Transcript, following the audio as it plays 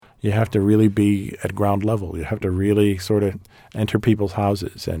you have to really be at ground level. You have to really sort of enter people's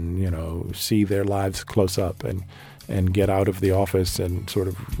houses and, see their lives close up and get out of the office and sort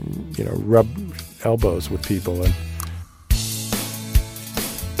of, rub elbows with people.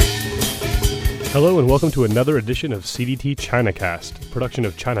 Hello and welcome to another edition of CDT Chinacast, a production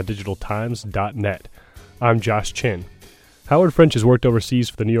of ChinaDigitalTimes.net. I'm Josh Chin. Howard French has worked overseas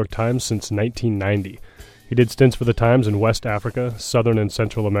for the New York Times since 1990. He did stints for the Times in West Africa, Southern and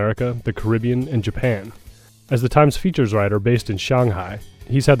Central America, the Caribbean, and Japan. As the Times features writer based in Shanghai,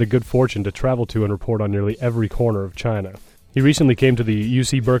 he's had the good fortune to travel to and report on nearly every corner of China. He recently came to the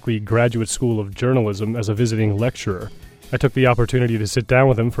UC Berkeley Graduate School of Journalism as a visiting lecturer. I took the opportunity to sit down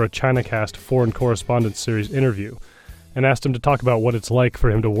with him for a Chinacast Foreign Correspondents Series interview and asked him to talk about what it's like for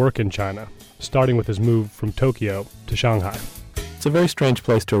him to work in China, starting with his move from Tokyo to Shanghai. It's a very strange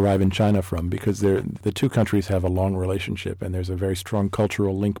place to arrive in China from because the two countries have a long relationship and there's a very strong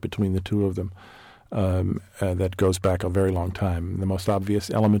cultural link between the two of them that goes back a very long time. The most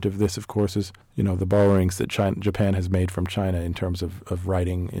obvious element of this, of course, is the borrowings that Japan has made from China in terms of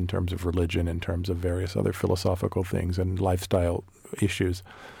writing, in terms of religion, in terms of various other philosophical things and lifestyle issues.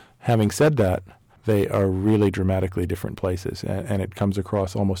 Having said that, they are really dramatically different places, and it comes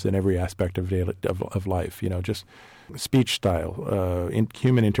across almost in every aspect of life. Just speech style,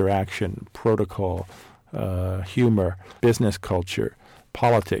 human interaction, protocol, humor, business culture,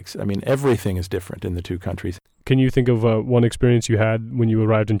 politics. I mean, everything is different in the two countries. Can you think of one experience you had when you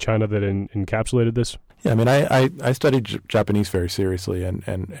arrived in China that encapsulated this? Yeah, I mean, I studied Japanese very seriously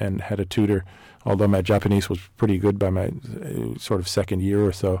and had a tutor. Although my Japanese was pretty good by my sort of second year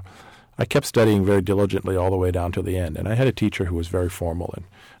or so, I kept studying very diligently all the way down to the end. And I had a teacher who was very formal,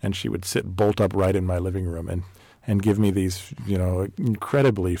 and she would sit bolt upright in my living room and give me these,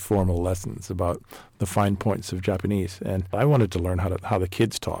 incredibly formal lessons about the fine points of Japanese. And I wanted to learn how the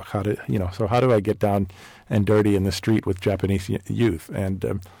kids talk, so how do I get down and dirty in the street with Japanese youth?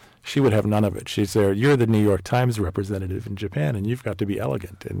 And she would have none of it. She'd say, "You're the New York Times representative in Japan, and you've got to be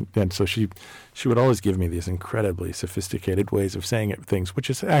elegant." And so she would always give me these incredibly sophisticated ways of saying things, which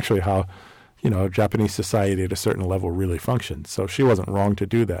is actually how, Japanese society at a certain level really functions. So she wasn't wrong to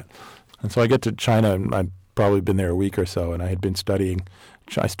do that. And so I get to China, and I'd probably been there a week or so, and I had been studying.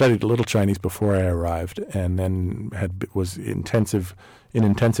 I studied a little Chinese before I arrived, and then was intensive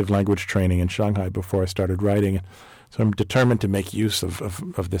language training in Shanghai before I started writing. So I'm determined to make use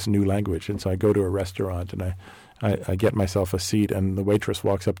of this new language. And so I go to a restaurant and I get myself a seat, and the waitress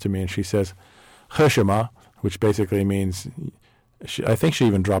walks up to me and she says, "He shima," which basically means, I think she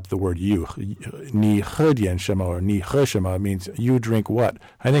even dropped the word you. Ni he dian shima or ni he shima means you drink what.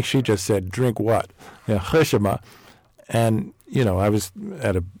 I think she just said drink what. He shima. And, I was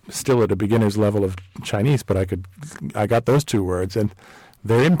still at a beginner's level of Chinese, but I got those two words, and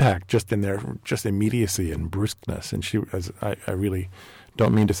their impact just in their immediacy and brusqueness. And I really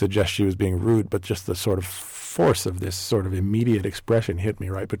don't mean to suggest she was being rude, but just the sort of force of this sort of immediate expression hit me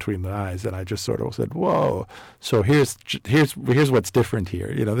right between the eyes, and I just sort of said, "Whoa! So here's what's different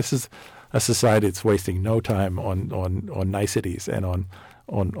here. This is a society that's wasting no time on niceties and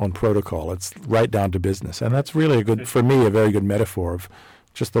on protocol. It's right down to business, and that's really for me a very good metaphor of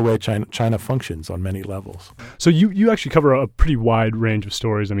just the way China functions on many levels." So you actually cover a pretty wide range of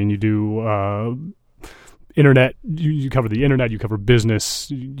stories. I mean, you do internet, you cover the internet, you cover business,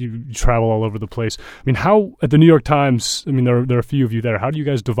 you travel all over the place. I mean, how, at the New York Times, I mean, there are a few of you there. How do you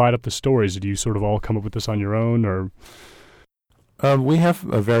guys divide up the stories? Do you sort of all come up with this on your own, or? We have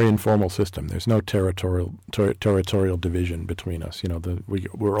a very informal system. There's no territorial division between us.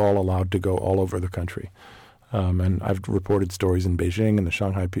 We're all allowed to go all over the country. And I've reported stories in Beijing, and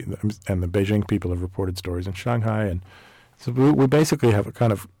the Beijing people have reported stories in Shanghai, and so we basically have a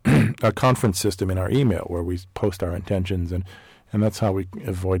kind of a conference system in our email where we post our intentions, and that's how we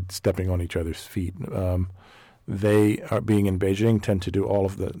avoid stepping on each other's feet. They, being in Beijing, tend to do all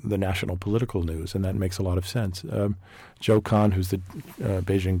of the national political news, and that makes a lot of sense. Joe Kahn, who's the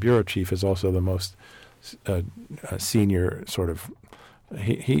Beijing bureau chief, is also the most senior sort of.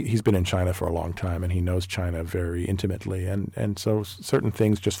 He's been in China for a long time, and he knows China very intimately, and so certain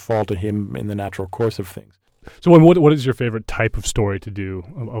things just fall to him in the natural course of things. So what is your favorite type of story to do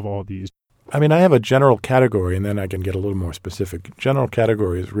of all these? I mean, I have a general category, and then I can get a little more specific. General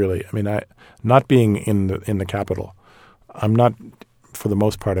category is really, not being in the capital, I'm not, for the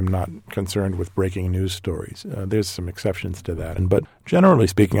most part, I'm not concerned with breaking news stories. There's some exceptions to that, but generally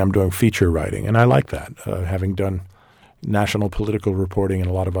speaking, I'm doing feature writing, and I like that, having done national political reporting in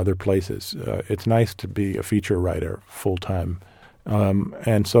a lot of other places. It's nice to be a feature writer full-time.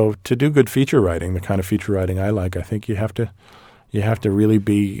 And so to do good feature writing, the kind of feature writing I like, I think you have to you have to really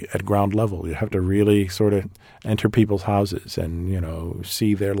be at ground level. You have to really sort of enter people's houses and,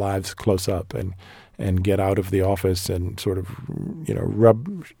 see their lives close up and get out of the office and sort of,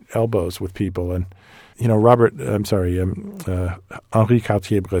 rub elbows with people. And, Henri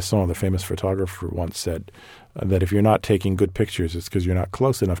Cartier-Bresson, the famous photographer, once said that if you're not taking good pictures, it's because you're not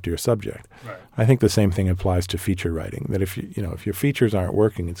close enough to your subject. Right. I think the same thing applies to feature writing, that if your features aren't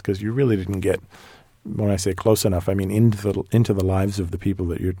working, it's because you really didn't get, when I say close enough, I mean into the lives of the people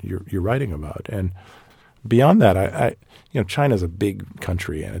that you're writing about. And beyond that, China's a big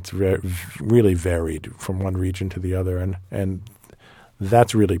country, and it's really varied from one region to the other, and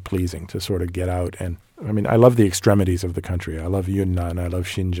that's really pleasing to sort of get out. And I mean, I love the extremities of the country. I love Yunnan. I love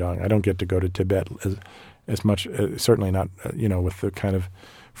Xinjiang. I don't get to go to Tibet as much, certainly not, with the kind of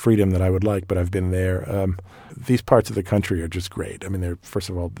freedom that I would like, but I've been there. These parts of the country are just great. I mean, first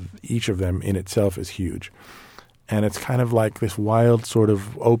of all, each of them in itself is huge. And it's kind of like this wild sort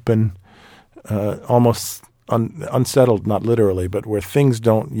of open, almost unsettled, not literally, but where things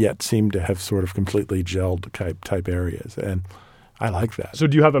don't yet seem to have sort of completely gelled type areas. And I like that. So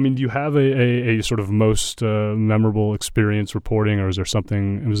do you have a sort of most memorable experience reporting, or is there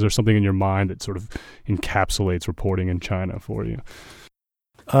something in your mind that sort of encapsulates reporting in China for you?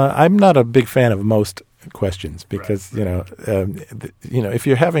 I'm not a big fan of most questions because, if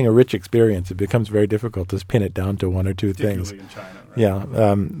you're having a rich experience, it becomes very difficult to pin it down to one or two things. In China, right?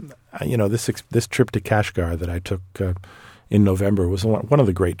 Yeah. This trip to Kashgar that I took in November was one of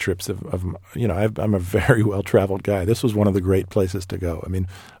the great trips of I'm a very well-traveled guy. This was one of the great places to go. I mean,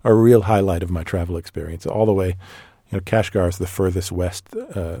 a real highlight of my travel experience. All the way, Kashgar is the furthest west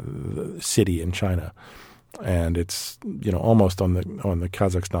city in China, and it's almost on the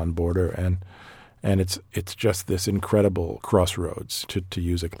Kazakhstan border, and it's just this incredible crossroads, to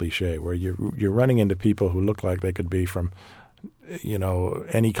use a cliche, where you're running into people who look like they could be from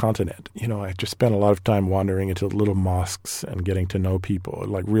any continent. I just spent a lot of time wandering into little mosques and getting to know people,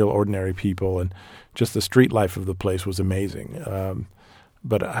 like real ordinary people, and just the street life of the place was amazing.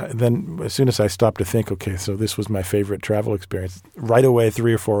 But then as soon as I stopped to think, okay, so this was my favorite travel experience, right away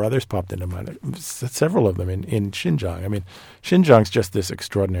 3 or 4 others popped into mind, several of them in Xinjiang. I mean, Xinjiang's just this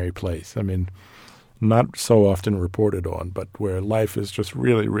extraordinary place. I mean, not so often reported on, but where life is just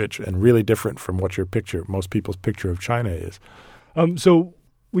really rich and really different from what most people's picture of China is. So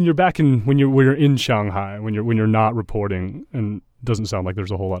when you're when you're in Shanghai, when you're not reporting, and it doesn't sound like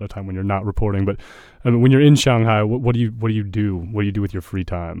there's a whole lot of time when you're not reporting, but when you're in Shanghai, what do you do? What do you do with your free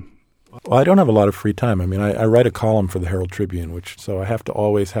time? Well, I don't have a lot of free time. I mean, I write a column for the Herald Tribune, so I have to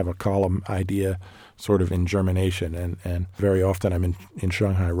always have a column idea sort of in germination, and very often I'm in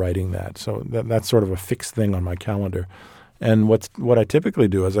Shanghai writing that. So that's sort of a fixed thing on my calendar. And what I typically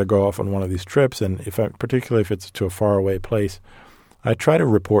do is I go off on one of these trips, and particularly if it's to a faraway place, I try to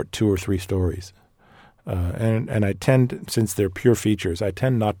report 2 or 3 stories. And I tend, since they're pure features, I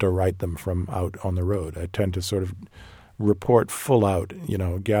tend not to write them from out on the road. I tend to sort of report full out,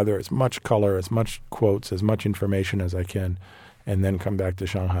 gather as much color, as much quotes, as much information as I can, and then come back to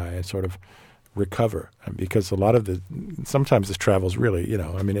Shanghai and sort of recover, because sometimes this travel's really,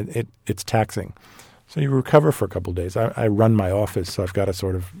 it's taxing. So you recover for a couple of days. I run my office, so I've got to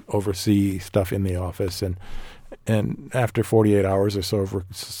sort of oversee stuff in the office, and after 48 hours or so of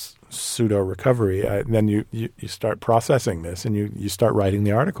pseudo recovery, then you start processing this, and you start writing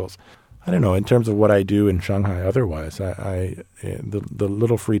the articles. I don't know, in terms of what I do in Shanghai otherwise, the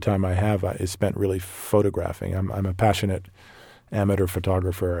little free time I have is spent really photographing. I'm a passionate amateur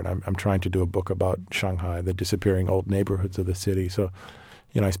photographer, and I'm trying to do a book about Shanghai, the disappearing old neighborhoods of the city. So,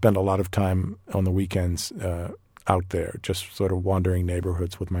 I spend a lot of time on the weekends out there, just sort of wandering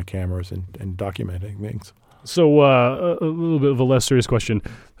neighborhoods with my cameras and documenting things. So a little bit of a less serious question.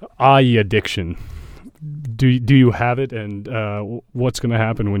 Eye addiction. Do you have it, and what's going to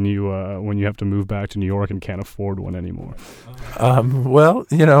happen when you have to move back to New York and can't afford one anymore? Well,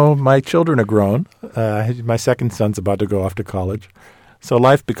 my children are grown. My second son's about to go off to college, so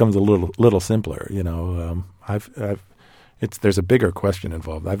life becomes a little simpler. There's a bigger question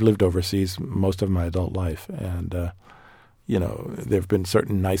involved. I've lived overseas most of my adult life, and there have been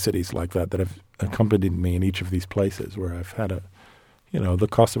certain niceties like that have accompanied me in each of these places where I've had the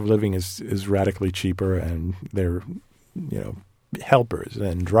cost of living is radically cheaper, and they're, helpers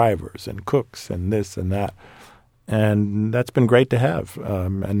and drivers and cooks and this and that. And that's been great to have.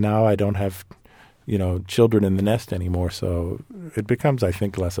 And now I don't have, children in the nest anymore, so it becomes, I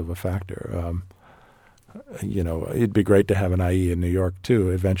think, less of a factor. It'd be great to have an IE in New York, too,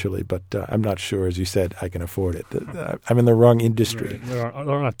 eventually, but I'm not sure, as you said, I can afford it. I'm in the wrong industry. Right. There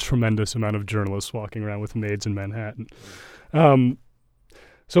are a tremendous amount of journalists walking around with maids in Manhattan. So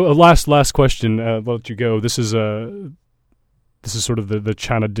a last question. I'll let you go. This is sort of the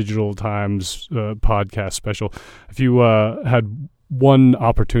China Digital Times podcast special. If you had one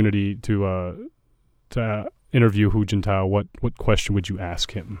opportunity to interview Hu Jintao, what question would you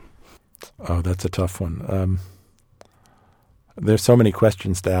ask him? Oh, that's a tough one. There's so many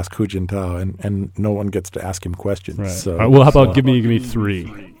questions to ask Hu Jintao, and no one gets to ask him questions. Right. So, well, how about give me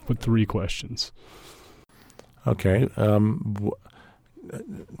three? Put three questions. Okay.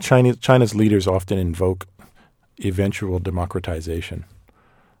 China's leaders often invoke eventual democratization,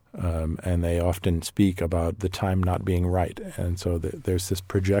 and they often speak about the time not being right, and so there's this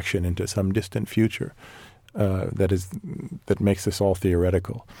projection into some distant future that makes this all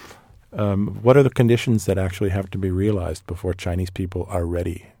theoretical. What are the conditions that actually have to be realized before Chinese people are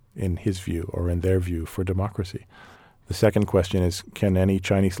ready, in his view or in their view, for democracy? The second question is, can any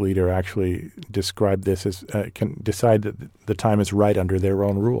Chinese leader actually describe this as can decide that the time is right under their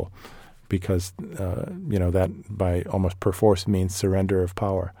own rule? Because that by almost perforce means surrender of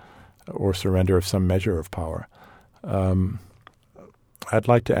power, or surrender of some measure of power. I'd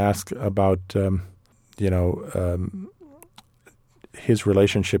like to ask about his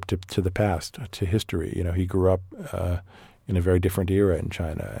relationship to the past, to history. He grew up in a very different era in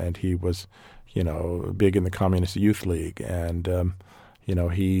China, and he was big in the Communist Youth League, and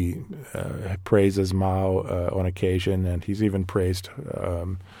he praises Mao on occasion, and he's even praised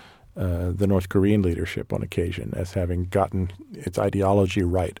the North Korean leadership on occasion as having gotten its ideology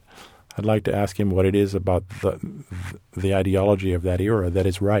right. I'd like to ask him what it is about the ideology of that era that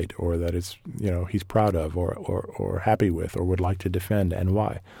is right, or that is he's proud of, or happy with, or would like to defend, and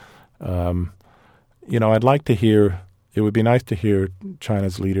why. I'd like to hear. It would be nice to hear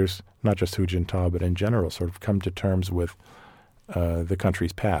China's leaders, not just Hu Jintao, but in general, sort of come to terms with the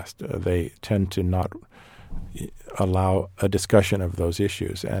country's past. They tend to not allow a discussion of those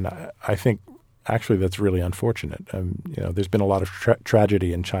issues, and I think actually that's really unfortunate. There's been a lot of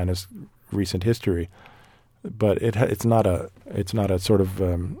tragedy in China's recent history, but it's not a sort of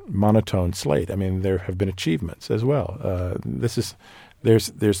monotone slate. I mean, there have been achievements as well. There's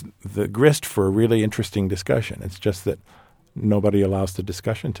the grist for a really interesting discussion. It's just that nobody allows the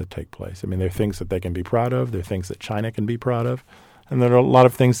discussion to take place. I mean, there are things that they can be proud of. There are things that China can be proud of, and there are a lot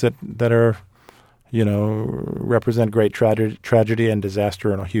of things that are, represent great tragedy and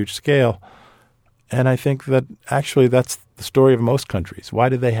disaster on a huge scale. And I think that actually that's the story of most countries. Why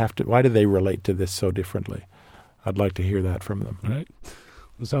do they relate to this so differently? I'd like to hear that from them. All right.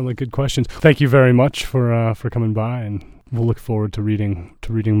 Those sound like good questions. Thank you very much for coming by, and we'll look forward to reading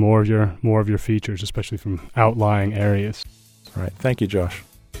more of your features, especially from outlying areas. All right. Thank you, Josh.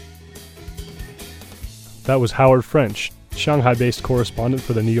 That was Howard French, Shanghai-based correspondent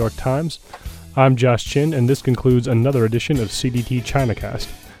for the New York Times. I'm Josh Chin, and this concludes another edition of CDT Chinacast.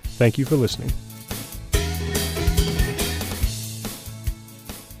 Thank you for listening.